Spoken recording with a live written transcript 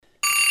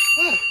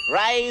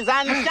Rise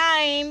and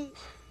shine.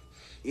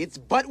 It's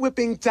butt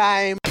whipping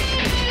time.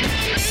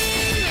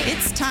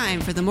 It's time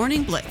for the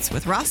Morning Blitz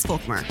with Ross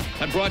Volkmer.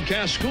 That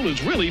broadcast school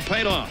has really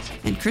paid off.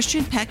 And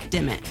Christian Peck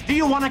Dimmitt. Do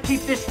you want to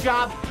keep this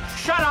job?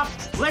 Shut up,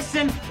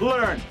 listen,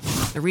 learn.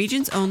 The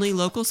region's only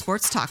local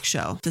sports talk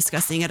show,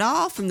 discussing it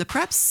all from the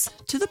preps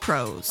to the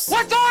pros.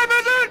 What time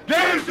is it?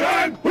 Game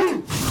time!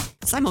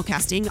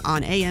 Simulcasting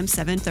on AM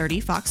 730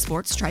 Fox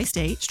Sports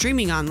Tri-State,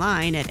 streaming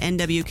online at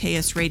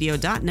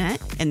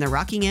nwksradio.net and the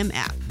Rockingham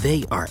app.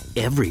 They are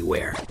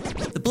everywhere.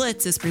 The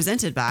Blitz is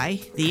presented by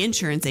the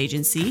Insurance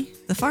Agency,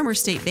 the Farmer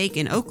State Bank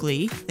in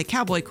Oakley, the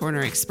Cowboy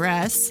Corner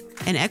Express,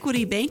 and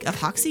Equity Bank of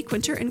Hoxie,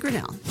 Quinter, and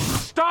Grinnell.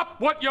 Stop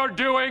what you're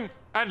doing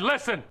and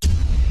listen.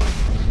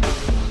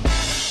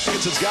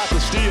 Has got the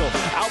steal.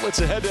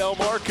 Outlets ahead to El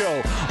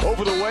Marco.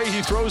 Over the way,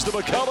 he throws to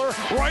McCullough.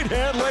 Right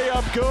hand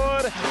layup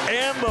good.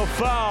 And the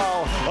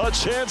foul. A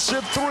chance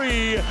at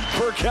three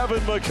for Kevin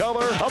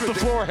McCullough. Up the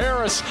floor,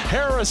 Harris.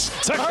 Harris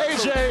to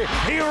KJ.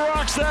 He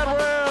rocks that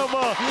rim.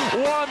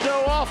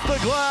 Wando off the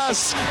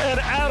glass.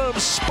 And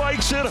Adams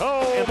spikes it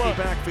home. Empty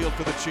backfield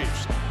for the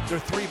Chiefs. They're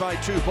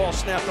 3-by-2. Ball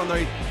snapped on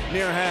the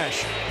near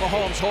hash.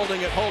 Mahomes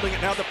holding it.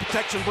 Now the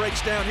protection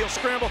breaks down. He'll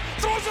scramble.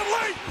 Throws it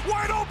late.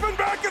 Wide open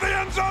back in the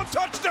end zone.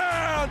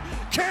 Touchdown.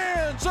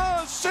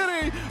 Kansas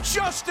City.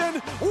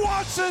 Justin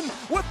Watson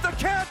with the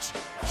catch.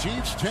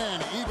 Chiefs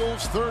 10,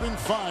 Eagles 3rd and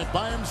 5.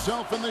 By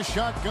himself in the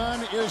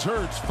shotgun is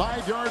Hurts.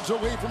 5 yards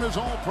away from his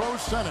all-pro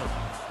center.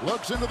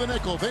 Looks into the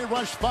nickel. They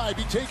rush 5.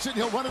 He takes it.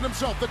 He'll run it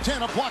himself. The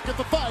 10, a block at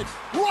the 5.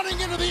 Running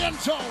into the end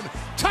zone.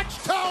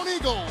 Touchdown,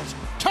 Eagles.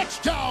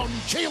 Touchdown,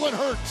 Jalen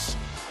Hurts.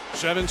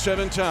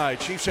 7-7 tie.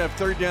 Chiefs have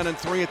 3rd down and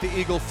 3 at the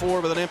Eagle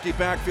 4 with an empty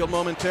backfield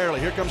momentarily.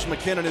 Here comes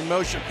McKinnon in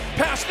motion.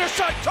 Pass near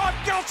side. Todd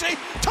Kelce.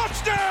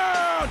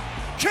 Touchdown!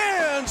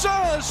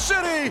 Kansas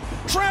City.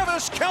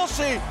 Travis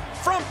Kelce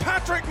from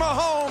Patrick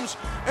Mahomes.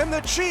 And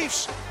the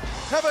Chiefs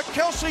have a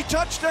Kelce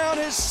touchdown,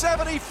 his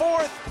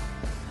 74th.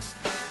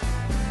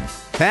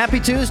 Happy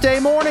Tuesday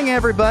morning,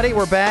 everybody.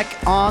 We're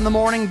back on the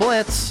Morning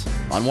Blitz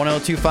on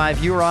 102.5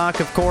 URock,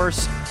 of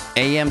course,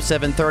 AM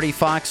 730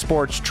 Fox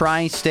Sports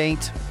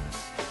Tri-State,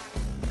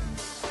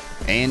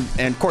 and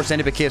of course,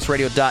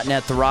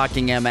 nwksradio.net, the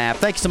Rockingham app.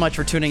 Thanks so much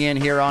for tuning in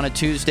here on a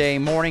Tuesday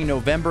morning,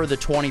 November the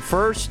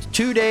 21st,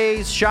 2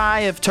 days shy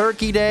of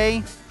Turkey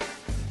Day.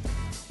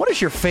 What is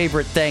your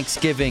favorite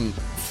Thanksgiving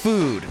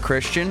food,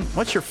 Christian?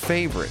 What's your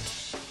favorite?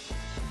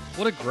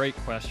 What a great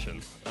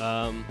question.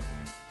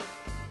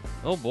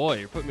 Oh boy,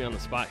 you're putting me on the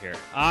spot here.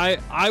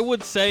 I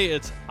would say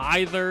it's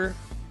either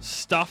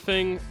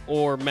stuffing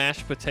or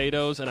mashed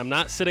potatoes, and I'm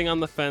not sitting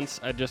on the fence.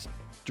 I just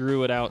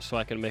drew it out so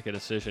I can make a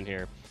decision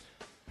here.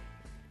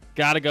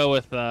 Got to go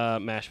with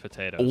mashed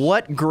potatoes.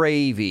 What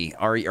gravy?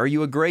 Are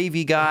you a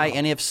gravy guy?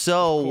 And if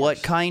so,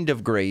 what kind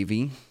of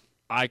gravy?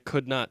 I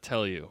could not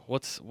tell you.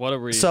 What are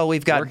we? So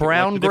we've got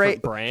brown gravy.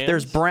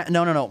 There's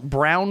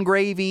brown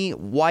gravy,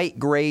 white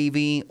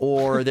gravy,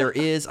 or there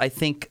is, I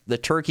think, the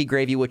turkey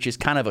gravy, which is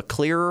kind of a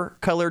clearer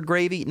colored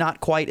gravy,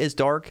 not quite as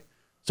dark.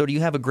 So do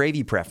you have a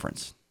gravy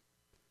preference?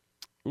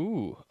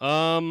 Ooh,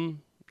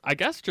 I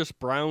guess just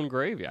brown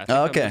gravy. I think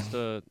I'm just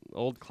an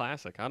old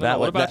classic. I don't know.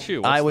 What about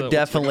you? I would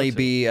definitely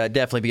be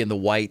in the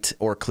white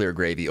or clear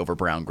gravy over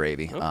brown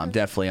gravy. Okay.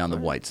 Definitely on the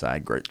white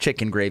side.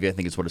 Chicken gravy, I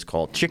think is what it's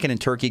called. Chicken and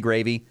turkey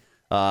gravy.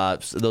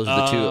 Those are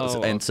the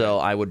two, and so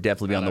I would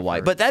definitely be on the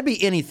white. But that'd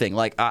be anything.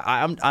 Like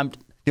I'm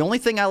the only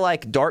thing I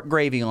like dark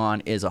gravy on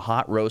is a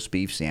hot roast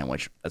beef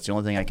sandwich. That's the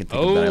only thing I can think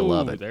of that I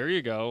love it. There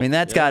you go. I mean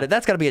that's got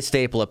to be a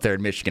staple up there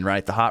in Michigan,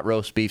 right? The hot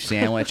roast beef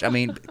sandwich. I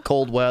mean,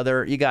 cold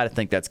weather, you got to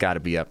think that's got to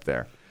be up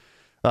there.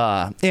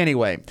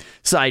 Anyway,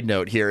 side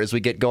note here as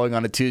we get going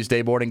on a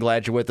Tuesday morning.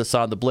 Glad you're with us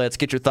on the Blitz.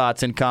 Get your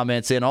thoughts and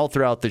comments in all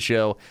throughout the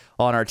show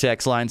on our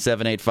text line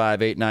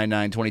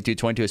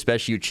 785-899-2222,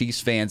 especially you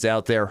Chiefs fans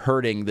out there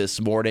hurting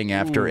this morning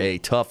after a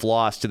tough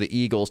loss to the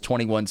Eagles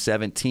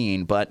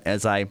 21-17. But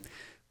as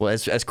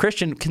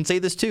Christian can say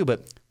this too,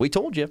 but we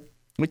told you.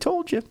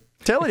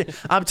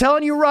 I'm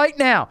telling you right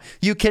now,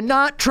 you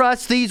cannot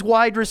trust these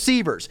wide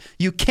receivers.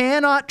 You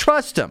cannot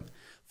trust them.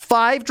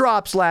 5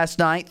 drops last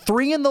night,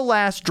 3 in the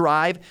last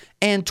drive,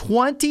 and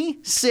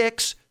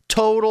 26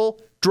 total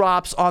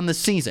drops on the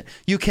season.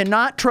 You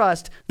cannot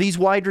trust these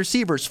wide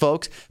receivers,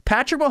 folks.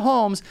 Patrick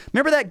Mahomes,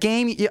 remember that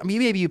game?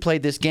 Maybe you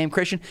played this game,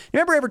 Christian. You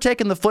remember ever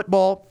taking the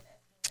football,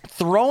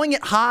 throwing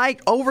it high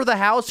over the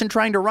house and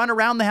trying to run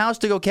around the house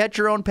to go catch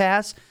your own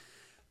pass?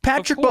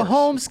 Patrick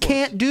Mahomes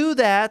can't do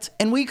that,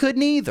 and we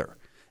couldn't either.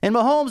 And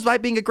Mahomes, by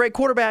being a great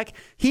quarterback,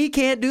 he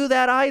can't do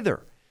that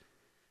either.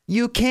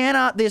 You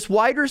cannot. This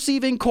wide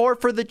receiving core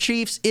for the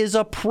Chiefs is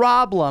a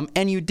problem,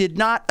 and you did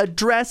not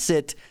address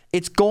it.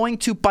 It's going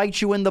to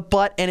bite you in the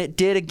butt, and it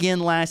did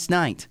again last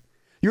night.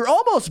 You're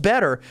almost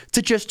better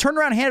to just turn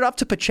around and hand it off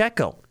to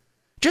Pacheco.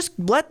 Just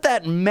let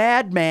that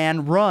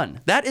madman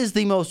run. That is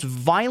the most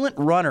violent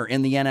runner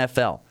in the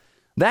NFL.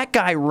 That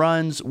guy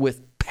runs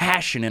with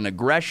passion and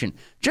aggression.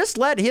 Just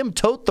let him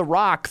tote the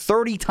rock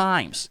 30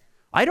 times.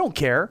 I don't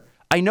care.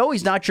 I know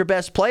he's not your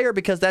best player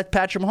because that's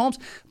Patrick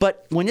Mahomes,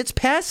 but when it's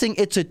passing,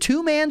 it's a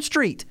two-man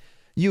street.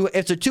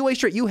 It's a two-way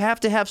street. You have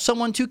to have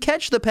someone to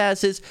catch the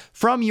passes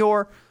from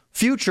your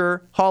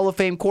future Hall of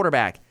Fame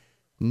quarterback.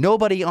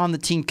 Nobody on the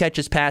team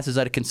catches passes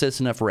at a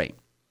consistent enough rate.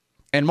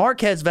 And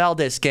Marquez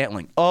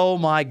Valdes-Scantling, oh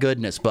my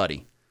goodness,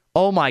 buddy.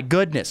 Oh my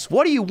goodness.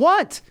 What do you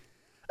want?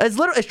 As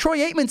Troy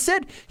Aikman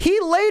said, he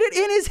laid it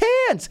in his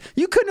hands.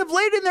 You couldn't have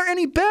laid it in there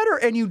any better,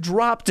 and you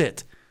dropped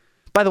it.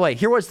 By the way,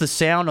 here was the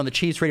sound on the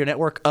Chiefs Radio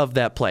Network of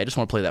that play. I just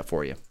want to play that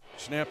for you.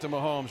 Snap to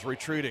Mahomes,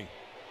 retreating.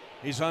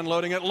 He's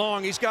unloading it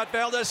long. He's got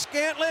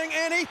Valdes-Scantling,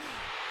 and he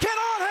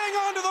cannot hang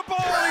on to the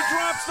ball. He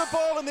drops the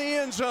ball in the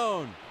end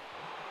zone.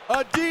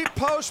 A deep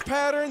post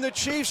pattern. The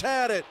Chiefs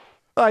had it.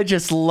 I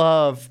just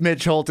love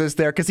Mitch Holthus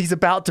there because he's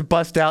about to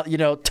bust out,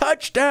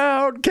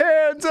 touchdown,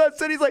 Kansas.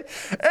 And he's like,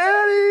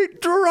 and he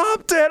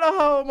dropped it.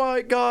 Oh,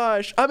 my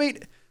gosh. I mean,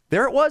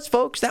 there it was,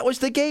 folks. That was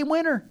the game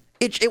winner.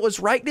 It was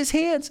right in his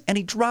hands, and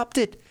he dropped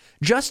it.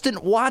 Justin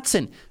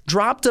Watson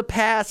dropped a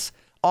pass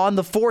on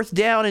the 4th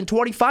down and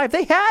 25.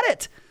 They had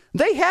it.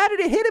 They had it.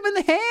 It hit him in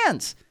the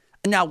hands.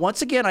 Now,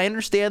 once again, I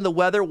understand the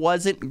weather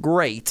wasn't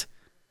great,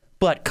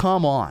 but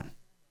come on.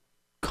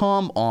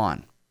 Come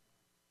on.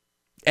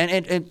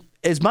 And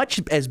as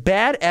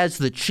bad as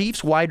the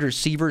Chiefs wide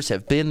receivers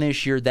have been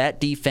this year, that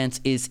defense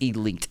is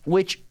elite,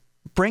 which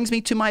brings me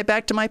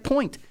back to my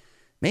point.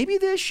 Maybe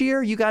this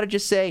year you got to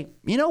just say,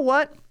 you know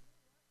what?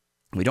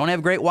 We don't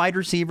have great wide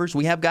receivers.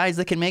 We have guys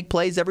that can make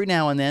plays every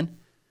now and then.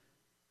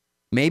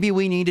 Maybe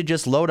we need to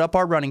just load up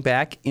our running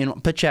back in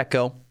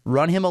Pacheco,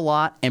 run him a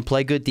lot, and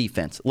play good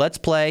defense. Let's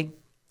play,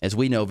 as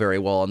we know very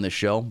well on this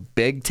show,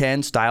 Big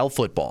Ten style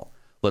football.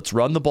 Let's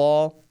run the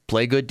ball,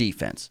 play good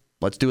defense.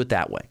 Let's do it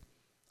that way.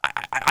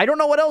 I don't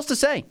know what else to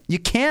say. You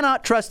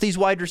cannot trust these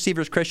wide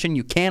receivers, Christian.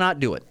 You cannot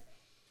do it.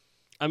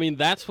 I mean,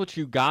 that's what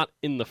you got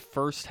in the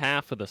first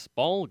half of this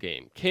ball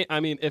game.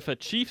 If a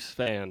Chiefs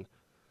fan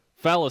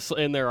fell asleep,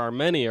 and there are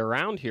many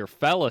around here,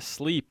 fell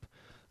asleep,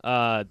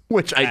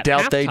 which I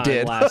doubt they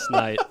did last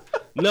night.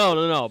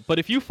 No. But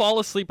if you fall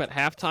asleep at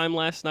halftime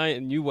last night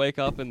and you wake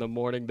up in the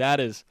morning, that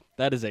is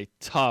a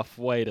tough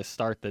way to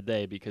start the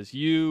day because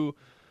you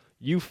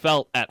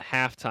felt at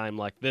halftime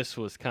like this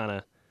was kind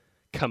of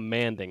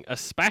commanding,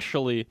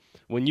 especially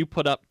when you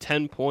put up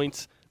 10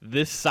 points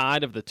this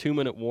side of the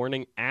 2-minute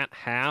warning at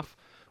half,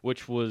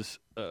 which was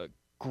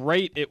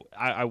great.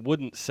 I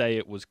wouldn't say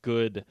it was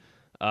good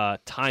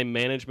time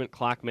management,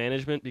 clock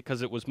management,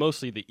 because it was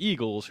mostly the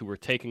Eagles who were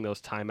taking those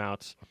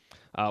timeouts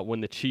when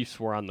the Chiefs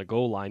were on the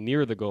goal line,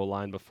 near the goal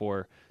line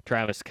before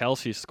Travis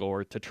Kelce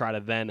scored, to try to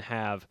then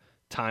have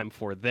time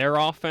for their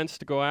offense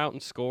to go out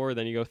and score.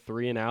 Then you go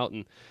 3 and out,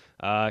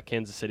 and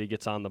Kansas City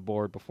gets on the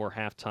board before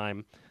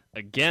halftime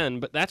again.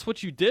 But that's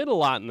what you did a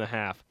lot in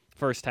the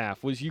first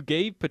half, was you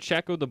gave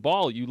Pacheco the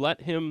ball. You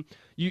let him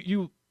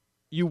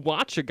you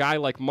watch a guy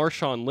like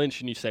Marshawn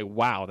Lynch and you say,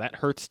 wow, that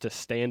hurts to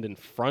stand in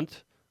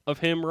front of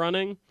him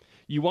running.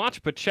 You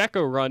watch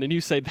Pacheco run and you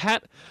say,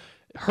 that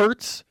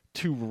hurts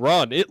to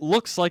run. It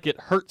looks like it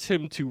hurts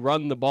him to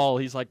run the ball.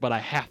 He's like, but I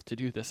have to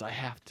do this. I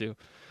have to.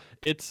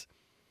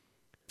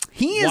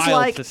 He is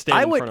like,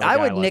 I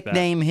would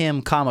nickname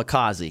him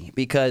Kamikaze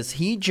because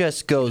he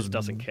just goes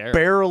doesn't care.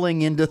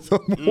 Barreling into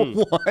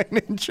the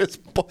line and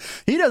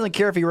he doesn't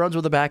care if he runs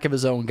with the back of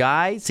his own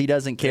guys. He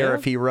doesn't care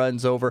if he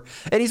runs over.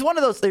 And he's one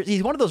of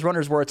those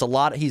runners where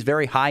he's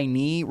very high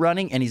knee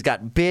running and he's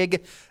got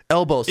big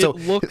elbows. So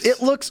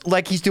it looks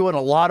like he's doing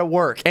a lot of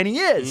work, and he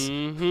is.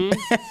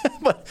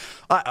 Mm-hmm. But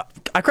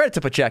I credit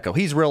to Pacheco.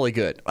 He's really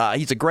good.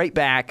 He's a great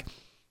back.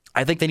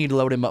 I think they need to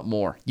load him up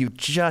more. You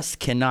just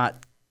cannot.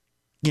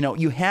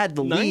 You had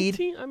the lead.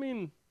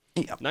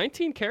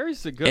 19 carries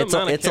is a good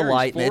amount of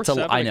carries.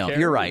 I know. Carries.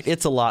 You're right.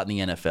 It's a lot in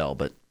the NFL,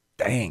 but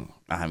dang.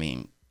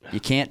 You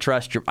can't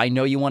trust I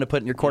know you want to put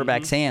it in your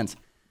quarterback's hands.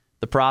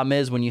 The problem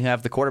is when you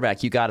have the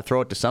quarterback, you got to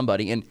throw it to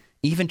somebody. And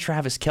even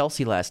Travis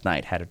Kelce last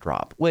night had a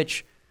drop,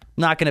 which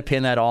I'm not going to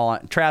pin that all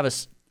on.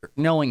 Travis,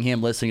 knowing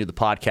him, listening to the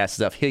podcast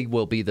stuff, he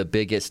will be the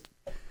biggest.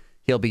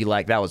 He'll be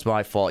like, that was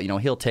my fault.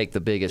 He'll take the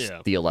biggest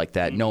deal like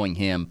that, knowing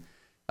him,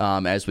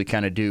 as we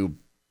kind of do.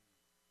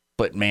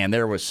 But, man,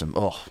 there was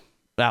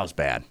that was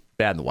bad.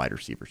 Bad in the wide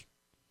receivers.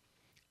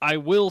 I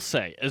will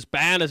say, as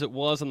bad as it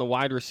was on the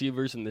wide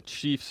receivers, and the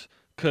Chiefs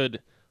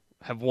could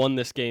have won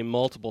this game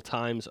multiple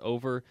times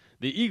over,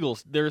 the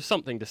Eagles, there's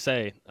something to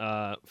say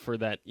for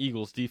that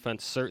Eagles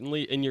defense,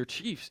 certainly. And your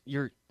Chiefs,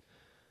 you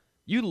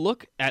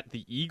look at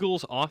the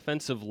Eagles'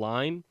 offensive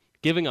line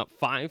giving up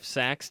 5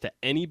 sacks to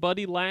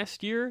anybody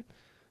last year,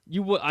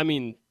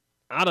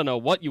 I don't know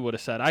what you would have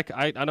said.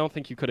 I don't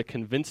think you could have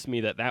convinced me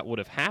that would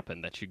have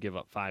happened, that you give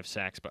up 5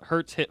 sacks. But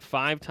Hurts hit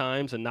 5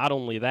 times, and not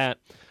only that,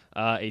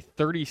 a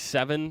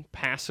 37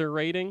 passer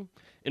rating.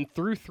 And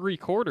through 3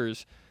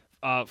 quarters,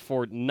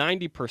 for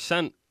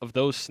 90% of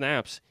those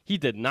snaps, he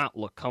did not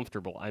look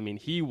comfortable.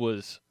 He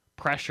was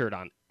pressured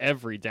on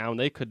every down.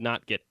 They could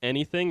not get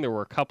anything. There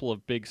were a couple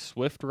of big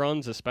swift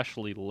runs,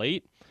 especially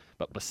late.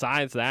 But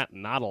besides that,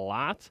 not a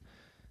lot.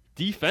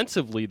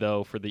 Defensively,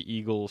 though, for the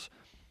Eagles,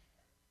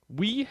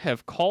 we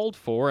have called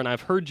for, and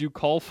I've heard you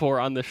call for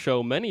on the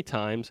show many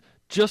times,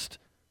 just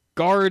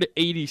guard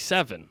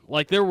 87.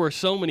 Like, there were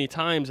so many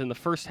times in the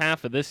first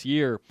half of this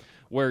year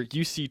where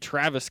you see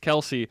Travis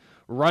Kelce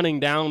running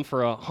down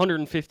for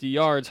 150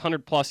 yards,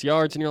 100-plus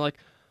yards, and you're like,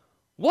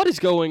 what is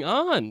going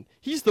on?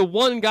 He's the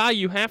one guy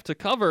you have to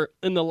cover.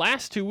 In the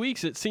last 2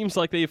 weeks, it seems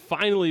like they've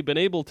finally been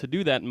able to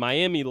do that. In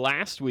Miami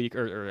last week,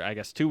 or I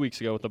guess 2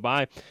 weeks ago with the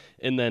bye,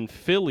 and then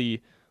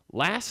Philly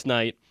last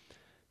night.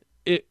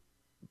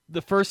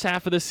 The first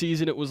half of the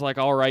season, it was like,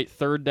 all right,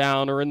 third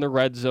down or in the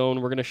red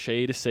zone, we're going to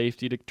shade a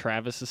safety to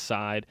Travis's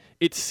side.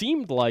 It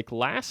seemed like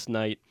last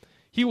night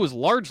he was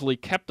largely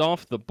kept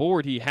off the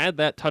board. He had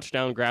that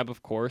touchdown grab,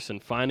 of course,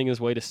 and finding his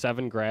way to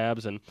 7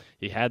 grabs, and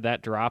he had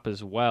that drop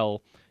as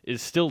well.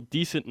 Is still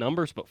decent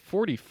numbers, but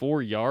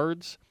 44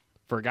 yards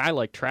for a guy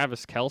like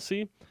Travis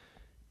Kelce,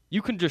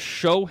 you can just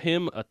show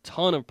him a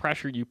ton of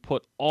pressure. You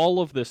put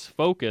all of this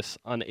focus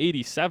on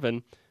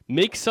 87,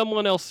 make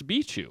someone else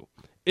beat you.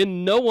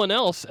 And no one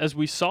else, as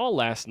we saw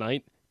last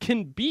night,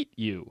 can beat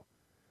you.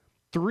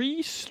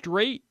 3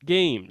 straight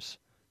games,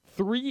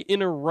 3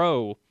 in a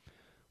row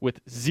with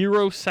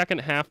 0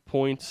 second-half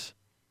points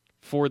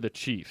for the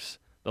Chiefs.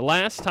 The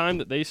last time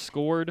that they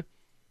scored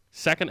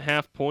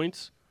second-half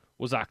points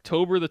was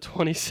October the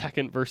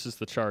 22nd versus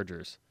the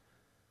Chargers.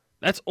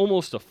 That's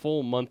almost a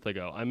full month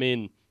ago. I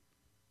mean,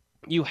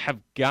 you have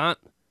got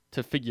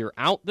to figure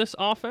out this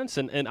offense,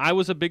 and I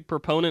was a big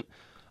proponent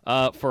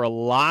for a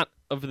lot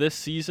of this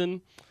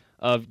season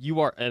of you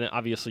are, and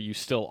obviously you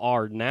still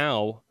are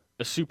now,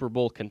 a Super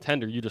Bowl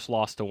contender. You just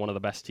lost to one of the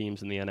best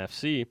teams in the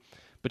NFC,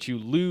 but you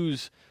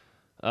lose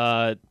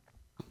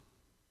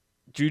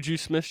Juju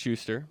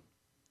Smith-Schuster,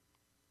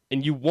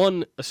 and you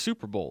won a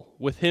Super Bowl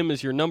with him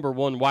as your number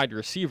 1 wide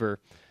receiver.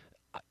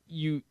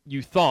 You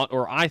thought,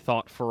 or I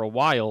thought for a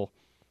while,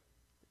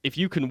 if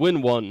you can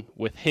win one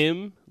with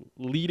him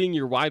leading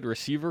your wide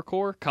receiver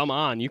core, come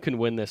on, you can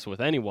win this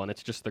with anyone.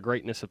 It's just the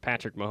greatness of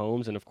Patrick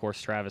Mahomes and, of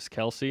course, Travis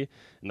Kelce,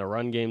 and the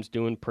run game's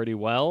doing pretty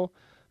well.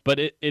 But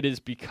it is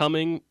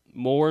becoming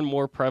more and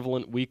more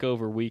prevalent week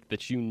over week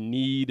that you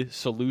need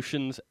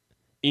solutions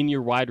in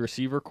your wide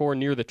receiver core.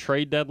 Near the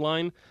trade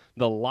deadline,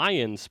 the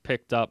Lions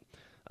picked up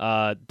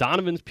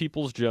Donovan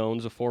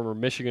Peoples-Jones, a former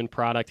Michigan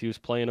product. He was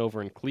playing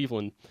over in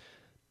Cleveland.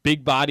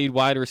 Big-bodied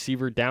wide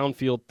receiver,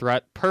 downfield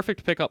threat,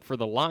 perfect pickup for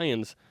the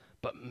Lions.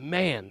 But,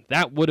 man,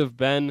 that would have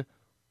been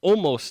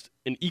almost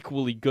an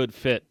equally good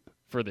fit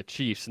for the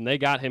Chiefs, and they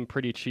got him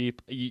pretty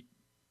cheap.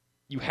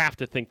 You have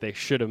to think they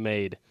should have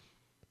made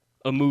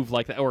a move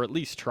like that, or at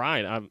least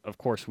tried. Of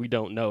course, we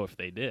don't know if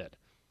they did.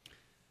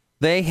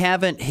 They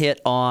haven't hit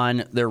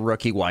on their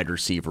rookie wide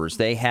receivers.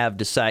 They have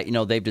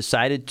they've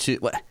decided to.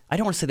 Well, I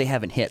don't want to say they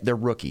haven't hit. They're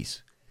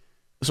rookies,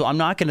 so I'm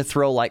not going to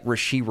throw like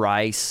Rashee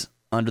Rice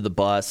under the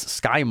bus.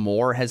 Sky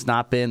Moore has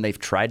not been. They've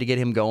tried to get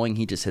him going.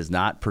 He just has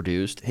not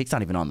produced. He's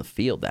not even on the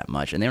field that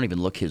much, and they don't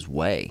even look his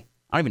way.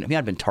 He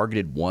hadn't been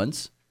targeted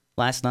once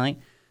last night.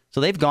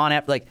 So they've gone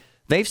after,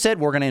 they've said,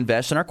 we're going to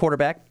invest in our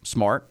quarterback,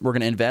 smart. We're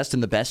going to invest in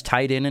the best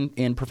tight end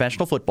in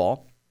professional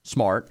football,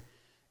 smart.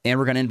 And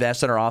we're going to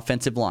invest in our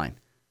offensive line.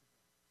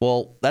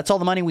 Well, that's all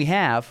the money we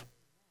have.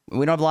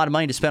 We don't have a lot of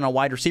money to spend on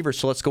wide receivers,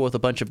 so let's go with a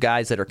bunch of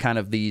guys that are kind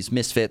of these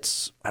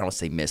misfits. I don't want to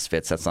say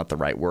misfits. That's not the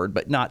right word,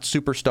 but not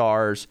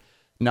superstars,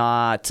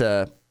 not,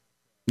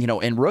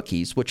 and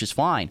rookies, which is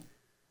fine.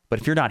 But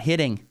if you're not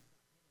hitting,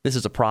 this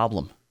is a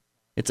problem.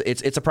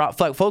 It's a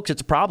problem. Folks,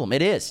 it's a problem.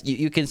 It is.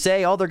 You can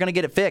say, they're going to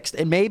get it fixed,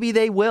 and maybe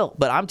they will.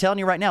 But I'm telling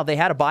you right now, they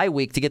had a bye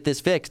week to get this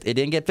fixed. It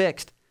didn't get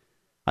fixed.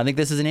 I think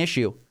this is an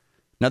issue.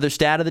 Another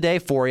stat of the day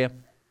for you.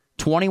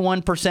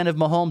 21% of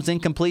Mahomes'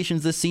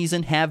 incompletions this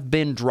season have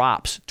been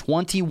drops.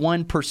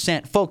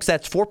 21%. Folks,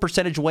 that's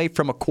 4% away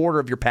from a quarter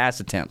of your pass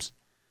attempts.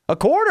 A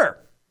quarter!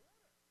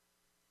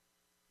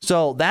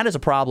 So that is a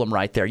problem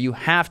right there. You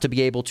have to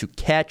be able to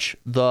catch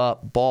the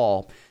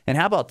ball. And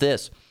how about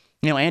this?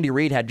 Andy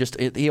Reid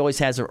he always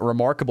has a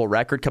remarkable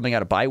record coming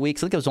out of bye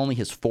weeks. I think it was only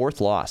his 4th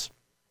loss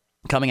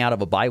coming out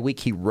of a bye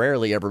week. He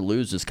rarely ever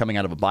loses coming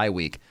out of a bye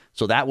week.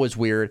 So that was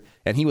weird.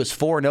 And he was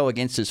 4-0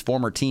 against his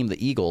former team,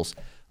 the Eagles,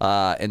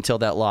 until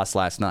that loss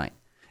last night.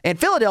 And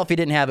Philadelphia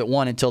didn't have it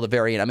won until the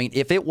very end. I mean,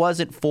 if it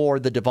wasn't for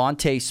the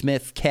Devontae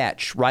Smith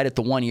catch right at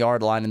the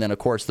 1-yard line and then, of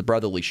course, the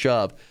brotherly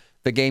shove,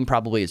 the game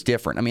probably is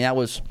different. I mean, that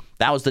was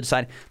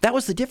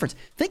the difference.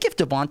 Think if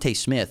Devontae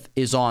Smith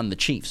is on the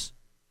Chiefs.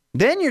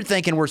 Then you're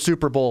thinking we're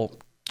Super Bowl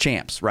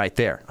champs right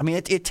there. I mean,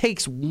 it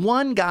takes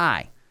one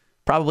guy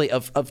probably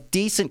of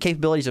decent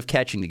capabilities of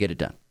catching to get it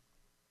done.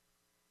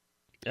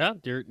 Yeah,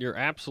 you're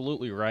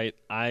absolutely right.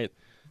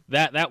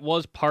 That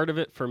was part of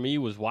it for me,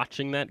 was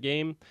watching that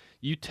game.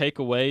 You take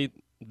away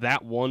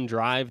that one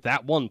drive,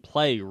 that one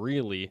play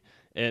really,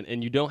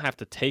 and you don't have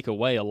to take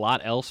away a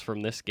lot else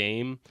from this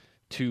game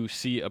to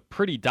see a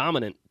pretty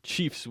dominant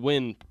Chiefs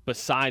win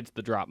besides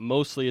the drop.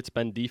 Mostly it's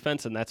been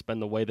defense, and that's been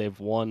the way they've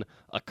won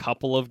a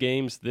couple of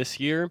games this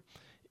year,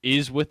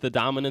 is with the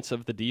dominance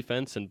of the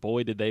defense, and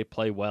boy, did they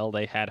play well.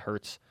 They had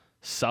Hurts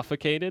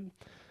suffocated.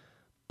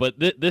 But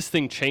this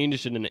thing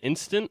changed in an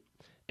instant,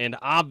 and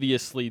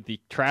obviously the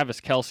Travis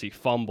Kelce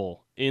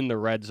fumble in the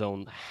red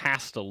zone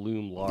has to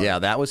loom large. Yeah,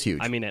 that was huge.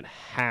 I mean, it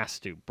has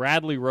to.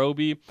 Bradley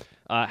Roby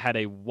had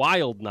a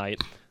wild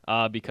night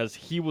because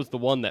he was the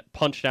one that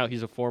punched out.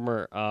 He's a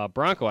former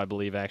Bronco, I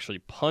believe, actually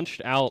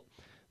punched out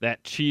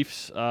that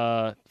Chiefs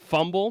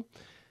fumble,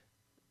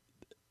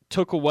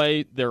 took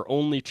away their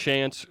only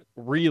chance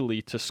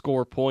really to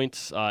score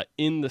points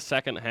in the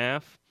second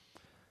half.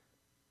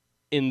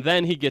 And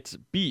then he gets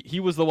beat. He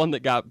was the one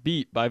that got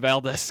beat by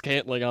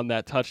Valdez-Scantling on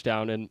that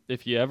touchdown. And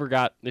if you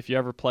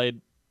ever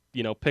played,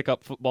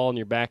 pickup football in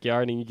your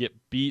backyard and you get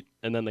beat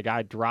and then the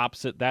guy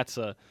drops it, that's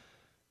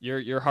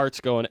your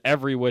heart's going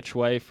every which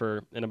way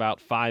in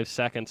about 5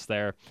 seconds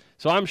there.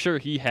 So I'm sure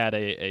he had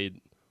a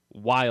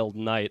wild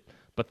night.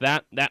 But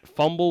that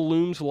fumble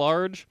looms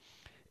large,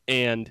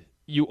 and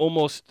you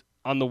almost,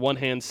 on the one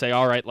hand, say,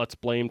 all right, let's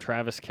blame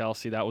Travis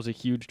Kelce. That was a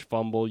huge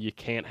fumble. You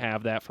can't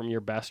have that from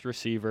your best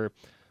receiver.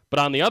 But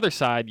on the other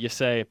side, you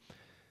say,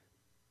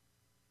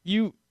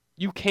 you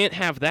can't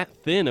have that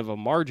thin of a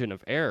margin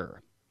of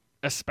error,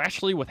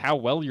 especially with how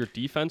well your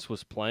defense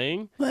was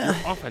playing. Your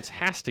offense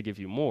has to give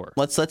you more.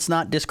 Let's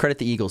not discredit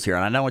the Eagles here.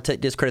 And I don't want to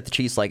discredit the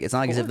Chiefs. Like, it's not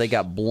like as if they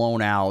got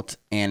blown out,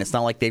 and it's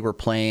not like they were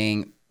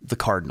playing the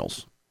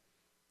Cardinals.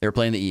 They were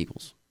playing the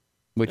Eagles,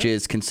 which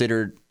is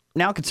considered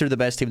the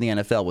best team in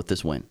the NFL with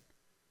this win.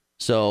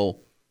 So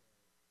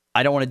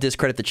I don't want to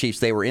discredit the Chiefs.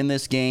 They were in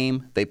this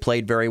game. They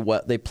played very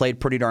well. They played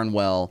pretty darn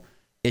well.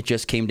 It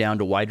just came down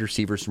to wide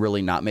receivers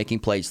really not making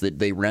plays.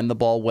 They ran the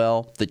ball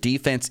well. The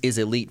defense is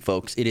elite,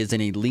 folks. It is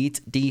an elite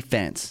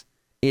defense.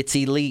 It's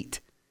elite.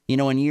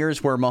 In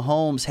years where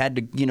Mahomes had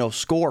to,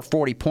 score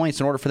 40 points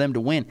in order for them to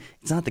win,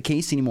 it's not the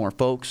case anymore,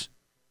 folks.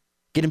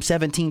 Get him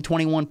 17,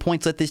 21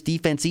 points. Let this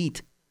defense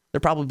eat. They're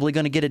probably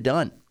going to get it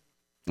done.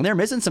 And they're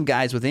missing some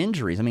guys with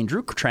injuries. I mean,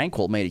 Drew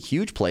Tranquill made a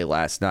huge play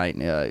last night,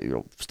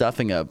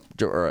 stuffing a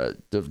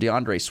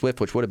DeAndre Swift,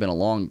 which would have been a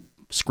long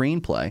screen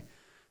play.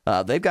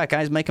 They've got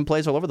guys making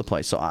plays all over the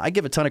place. So I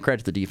give a ton of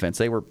credit to the defense.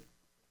 They're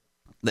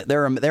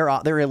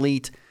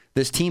elite.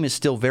 This team is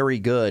still very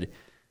good.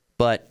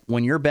 But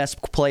when your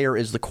best player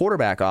is the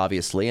quarterback,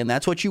 obviously, and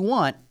that's what you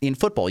want in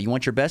football, you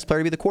want your best player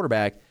to be the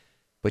quarterback.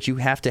 But you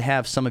have to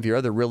have some of your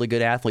other really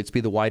good athletes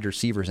be the wide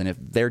receivers, and if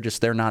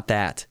they're not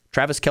that.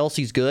 Travis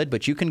Kelce's good,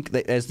 but you can,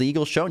 as the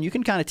Eagles shown, you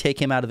can kind of take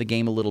him out of the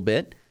game a little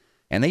bit,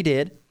 and they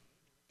did.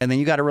 And then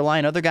you got to rely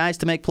on other guys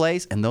to make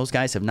plays, and those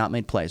guys have not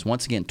made plays.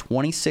 Once again,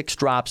 26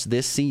 drops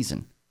this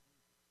season,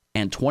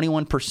 and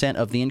 21%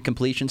 of the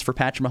incompletions for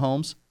Patrick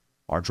Mahomes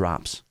are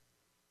drops.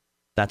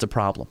 That's a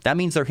problem. That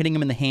means they're hitting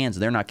him in the hands,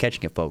 and they're not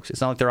catching it, folks.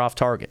 It's not like they're off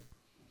target.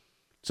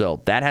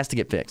 So that has to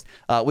get fixed.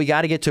 We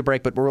got to get to a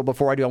break, but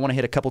before I do, I want to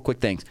hit a couple quick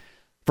things.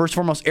 First and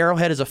foremost,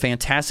 Arrowhead is a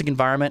fantastic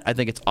environment. I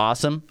think it's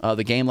awesome.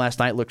 The game last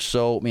night looked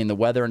the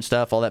weather and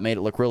stuff, all that made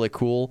it look really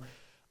cool.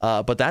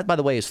 But that, by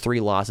the way, is 3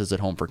 losses at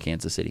home for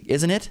Kansas City.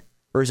 Isn't it?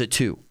 Or is it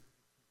 2?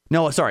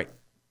 No, sorry.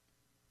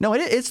 No,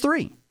 it's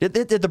 3.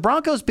 Did the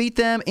Broncos beat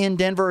them in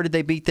Denver, or did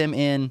they beat them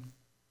in...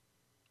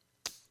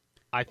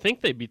 I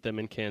think they beat them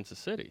in Kansas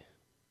City.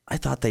 I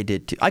thought they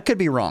did, too. I could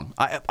be wrong.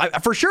 I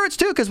for sure it's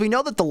 2, because we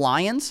know that the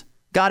Lions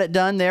got it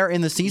done there in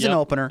the season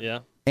opener. Yeah.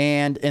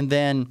 And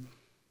then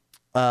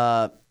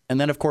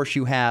of course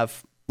you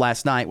have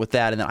last night with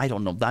that, and then I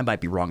don't know, I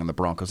might be wrong on the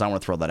Broncos. I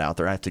want to throw that out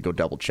there. I have to go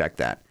double check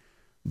that.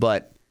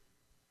 But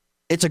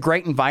it's a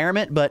great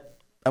environment, but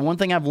one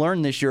thing I've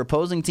learned this year,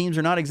 opposing teams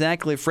are not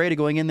exactly afraid of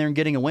going in there and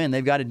getting a win.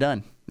 They've got it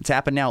done. It's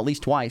happened now at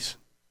least twice.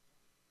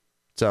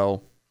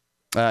 So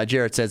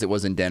Jared says it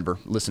was in Denver.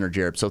 Listener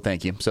Jared, so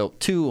thank you. So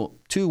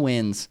two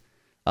wins,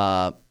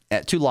 2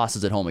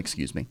 losses at home,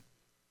 excuse me.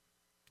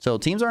 So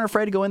teams aren't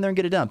afraid to go in there and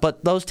get it done.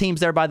 But those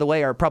teams there, by the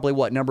way, are probably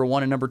number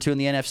 1 and number 2 in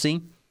the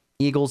NFC?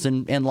 Eagles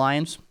and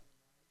Lions?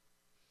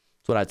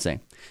 That's what I'd say.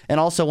 And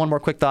also, one more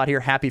quick thought here.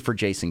 Happy for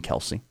Jason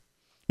Kelce.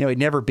 He'd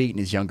never beaten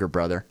his younger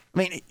brother. I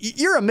mean,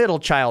 you're a middle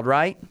child,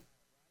 right?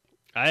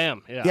 I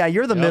am, yeah. Yeah,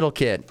 you're the middle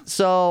kid.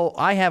 So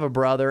I have a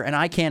brother, and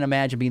I can't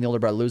imagine being the older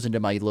brother, losing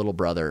to my little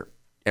brother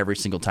every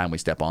single time we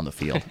step on the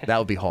field. That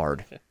would be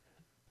hard.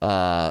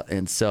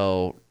 And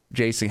so...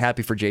 Jason,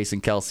 happy for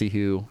Jason Kelce,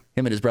 who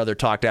him and his brother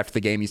talked after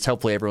the game.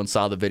 Hopefully everyone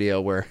saw the video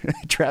where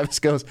Travis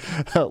goes,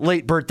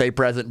 late birthday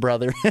present,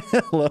 brother.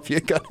 Love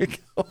you. Gotta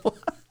go.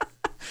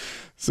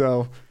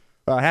 So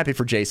happy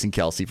for Jason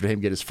Kelce, for him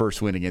to get his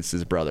first win against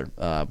his brother.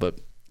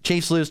 But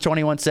Chiefs lose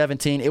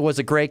 21-17. It was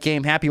a great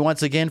game. Happy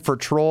once again for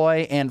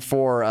Troy and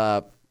for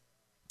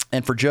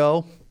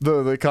Joe.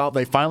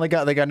 They finally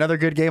got another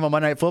good game on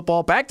Monday Night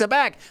Football. Back to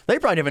back. They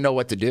probably didn't even know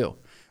what to do.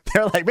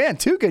 They're like, man,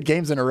 2 good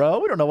games in a row.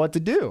 We don't know what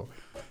to do.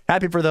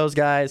 Happy for those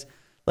guys.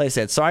 Like I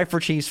said, sorry for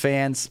Chiefs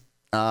fans.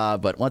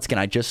 But once again,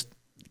 I just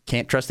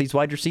can't trust these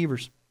wide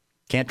receivers.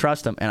 Can't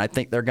trust them. And I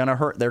think they're gonna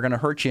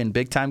hurt you in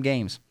big time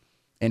games.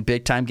 And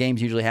big time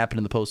games usually happen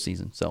in the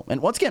postseason. So,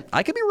 and once again,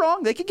 I could be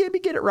wrong. They could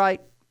get it right.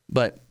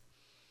 But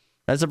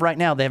as of right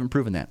now, they haven't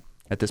proven that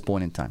at this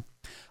point in time.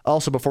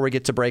 Also, before we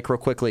get to break real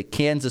quickly,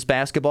 Kansas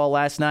basketball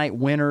last night,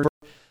 winner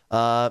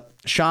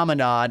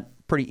Chaminade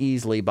pretty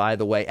easily, by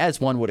the way, as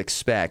one would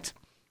expect.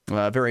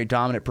 Very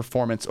dominant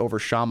performance over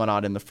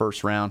Chaminade in the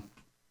first round.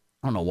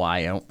 I don't know why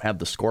I don't have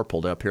the score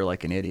pulled up here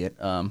like an idiot.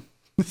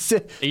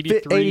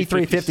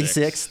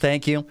 83-56.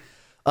 Thank you.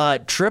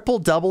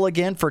 Triple-double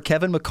again for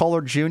Kevin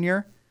McCullough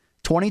Jr.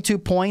 22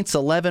 points,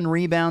 11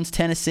 rebounds,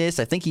 10 assists.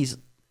 I think he's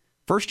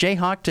first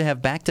Jayhawk to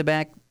have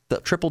back-to-back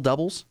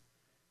triple-doubles.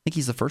 I think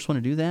he's the first one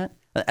to do that.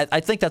 I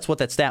think that's what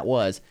that stat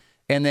was.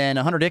 And then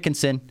Hunter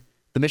Dickinson,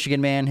 the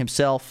Michigan man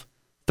himself,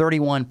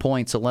 31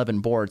 points, 11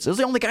 boards. Those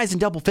are the only guys in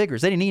double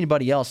figures. They didn't need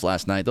anybody else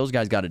last night. Those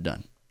guys got it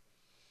done.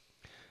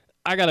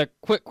 I got a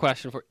quick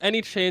question for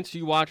any chance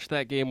you watched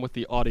that game with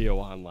the audio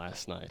on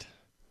last night?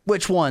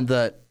 Which one?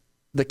 The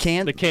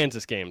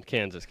Kansas game.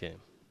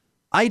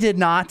 I did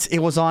not. It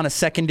was on a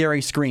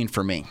secondary screen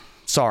for me.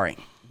 Sorry.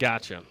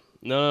 Gotcha.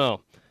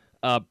 No.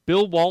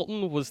 Bill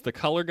Walton was the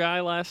color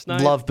guy last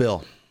night. Love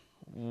Bill.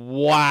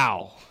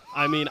 Wow.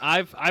 I mean,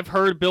 I've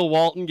heard Bill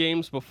Walton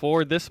games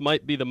before. This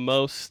might be the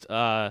most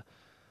Bill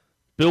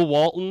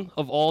Walton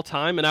of all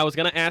time. And I was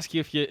going to ask you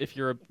if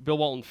you're a Bill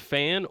Walton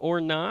fan or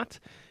not.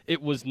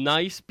 It was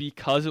nice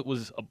because it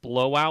was a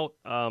blowout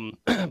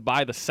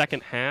by the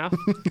second half.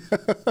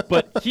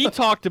 But he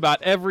talked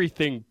about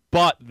everything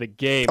but the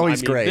game. Oh,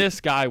 he's great.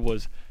 This guy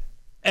was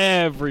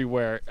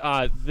everywhere.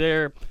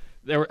 There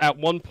at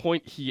one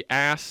point he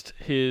asked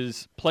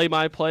his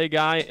play-by-play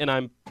guy, and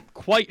I'm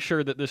quite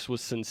sure that this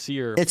was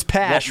sincere. It's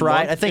Pash,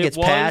 right? I think it's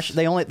Pash.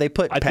 They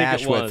put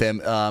Pash with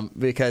him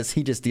because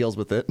he just deals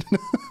with it.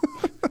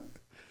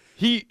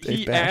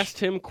 He asked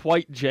him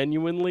quite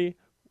genuinely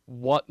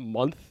what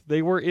month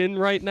they were in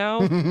right now.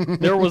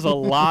 There was a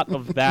lot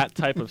of that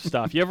type of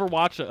stuff. You ever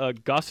watch a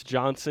Gus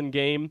Johnson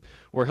game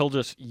where he'll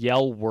just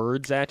yell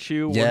words at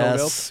you?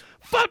 Yes.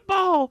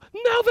 Football,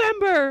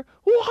 November,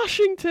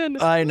 Washington,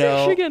 I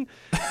know. Michigan.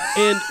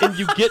 And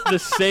you get the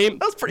same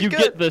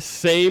get the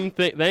same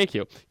thing. Thank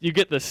you. You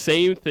get the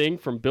same thing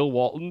from Bill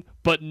Walton,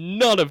 but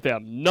none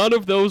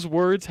of those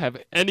words have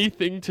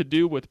anything to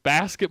do with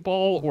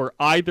basketball or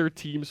either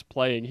team's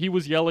playing. He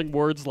was yelling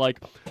words like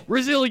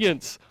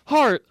resilience,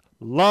 heart,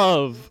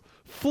 love,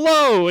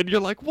 flow, and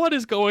you're like, what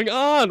is going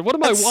on? What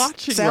am I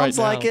watching right now? Sounds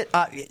like it.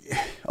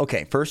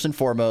 Okay, first and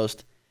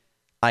foremost,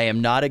 I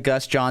am not a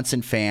Gus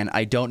Johnson fan.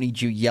 I don't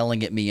need you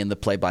yelling at me in the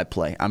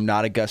play-by-play. I'm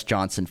not a Gus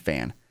Johnson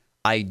fan.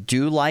 I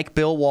do like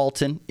Bill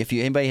Walton. If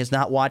anybody has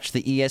not watched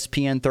the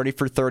ESPN 30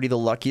 for 30, The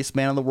Luckiest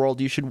Man in the World,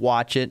 you should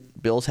watch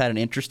it. Bill's had an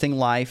interesting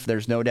life.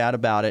 There's no doubt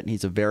about it.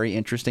 He's a very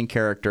interesting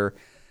character.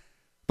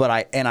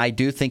 But I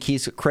do think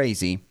he's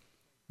crazy.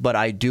 But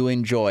I do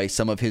enjoy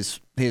some of his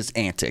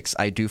antics.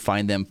 I do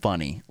find them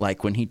funny.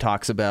 Like when he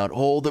talks about,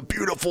 the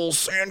beautiful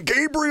San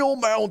Gabriel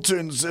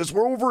Mountains as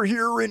we're over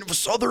here in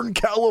Southern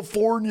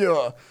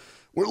California.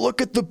 We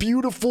look at the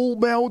beautiful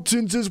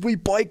mountains as we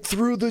bike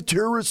through the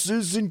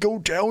terraces and go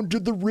down to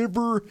the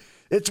river.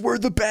 It's where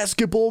the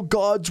basketball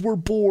gods were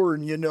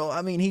born, you know.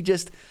 I mean, he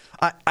just,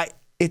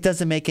 it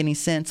doesn't make any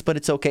sense, but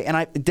it's okay.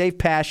 And Dave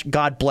Pash,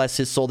 God bless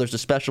his soul. There's a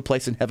special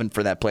place in heaven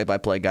for that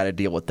play-by-play. Got to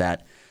deal with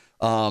that.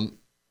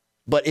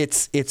 But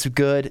it's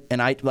good,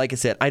 and like I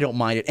said, I don't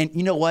mind it. And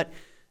you know what?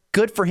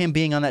 Good for him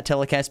being on that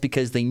telecast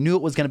because they knew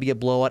it was going to be a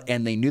blowout,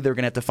 and they knew they were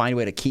going to have to find a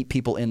way to keep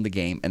people in the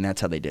game, and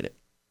that's how they did it.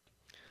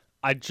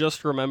 I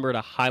just remembered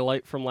a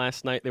highlight from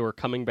last night. They were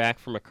coming back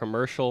from a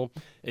commercial,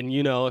 and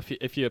you know,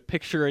 if you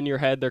picture in your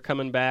head they're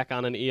coming back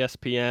on an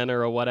ESPN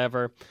or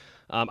whatever,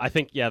 I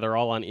think, they're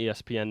all on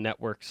ESPN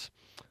networks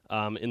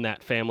in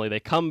that family. They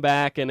come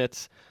back, and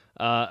it's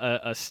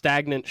a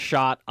stagnant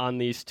shot on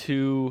these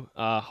two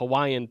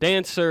Hawaiian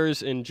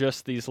dancers in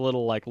just these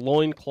little like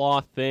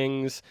loincloth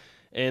things,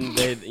 and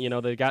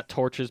they got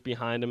torches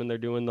behind them, and they're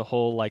doing the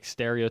whole like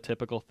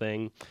stereotypical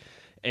thing.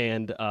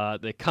 And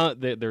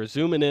they're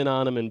zooming in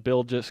on him, and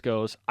Bill just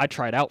goes, "I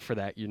tried out for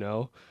that, you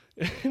know."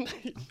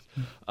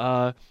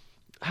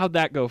 How'd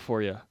that go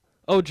for you?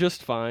 Oh,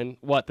 just fine.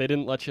 What, they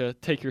didn't let you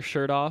take your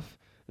shirt off?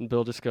 And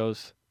Bill just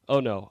goes, "Oh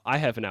no, I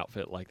have an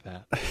outfit like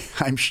that."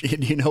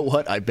 You know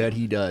what? I bet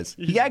he does.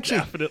 He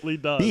actually definitely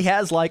does. He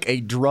has like a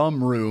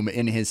drum room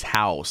in his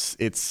house.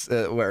 It's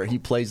where he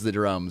plays the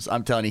drums.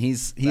 I'm telling you,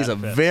 he's a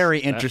very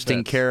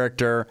interesting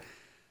character.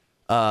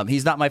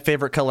 He's not my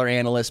favorite color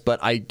analyst,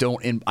 but I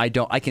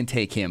can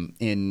take him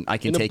in. I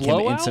can take him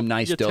in some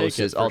nice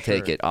doses. I'll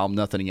take it. I'm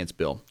nothing against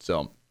Bill.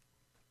 So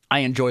I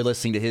enjoy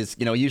listening to his.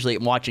 Usually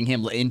I'm watching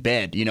him in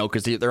bed.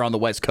 Because they're on the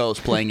West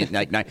Coast playing at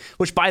like 9.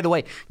 Which, by the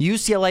way,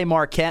 UCLA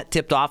Marquette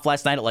tipped off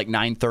last night at like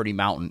 9:30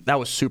 Mountain. That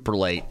was super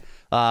late.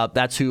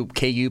 That's who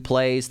KU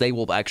plays. They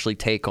will actually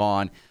take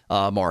on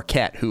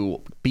Marquette,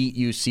 who beat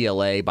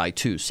UCLA by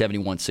 2,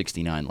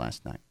 71-69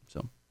 last night.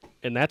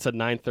 And that's a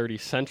 9:30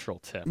 Central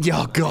tip.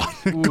 Oh, God.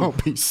 It's going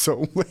to be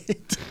so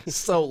late.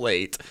 So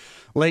late.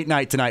 Late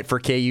night tonight for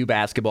KU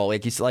basketball.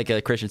 Like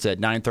Christian said,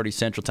 9:30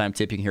 Central Time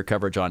tip. You can hear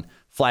coverage on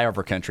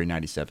Flyover Country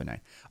 97.9.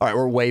 All right,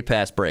 we're way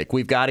past break.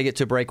 We've got to get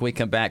to break when we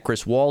come back.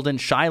 Chris Walden,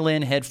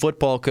 Shiloh head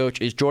football coach,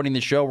 is joining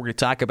the show. We're going to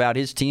talk about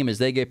his team as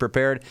they get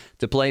prepared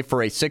to play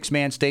for a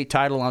 6-man state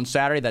title on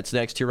Saturday. That's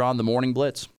next here on the Morning Blitz.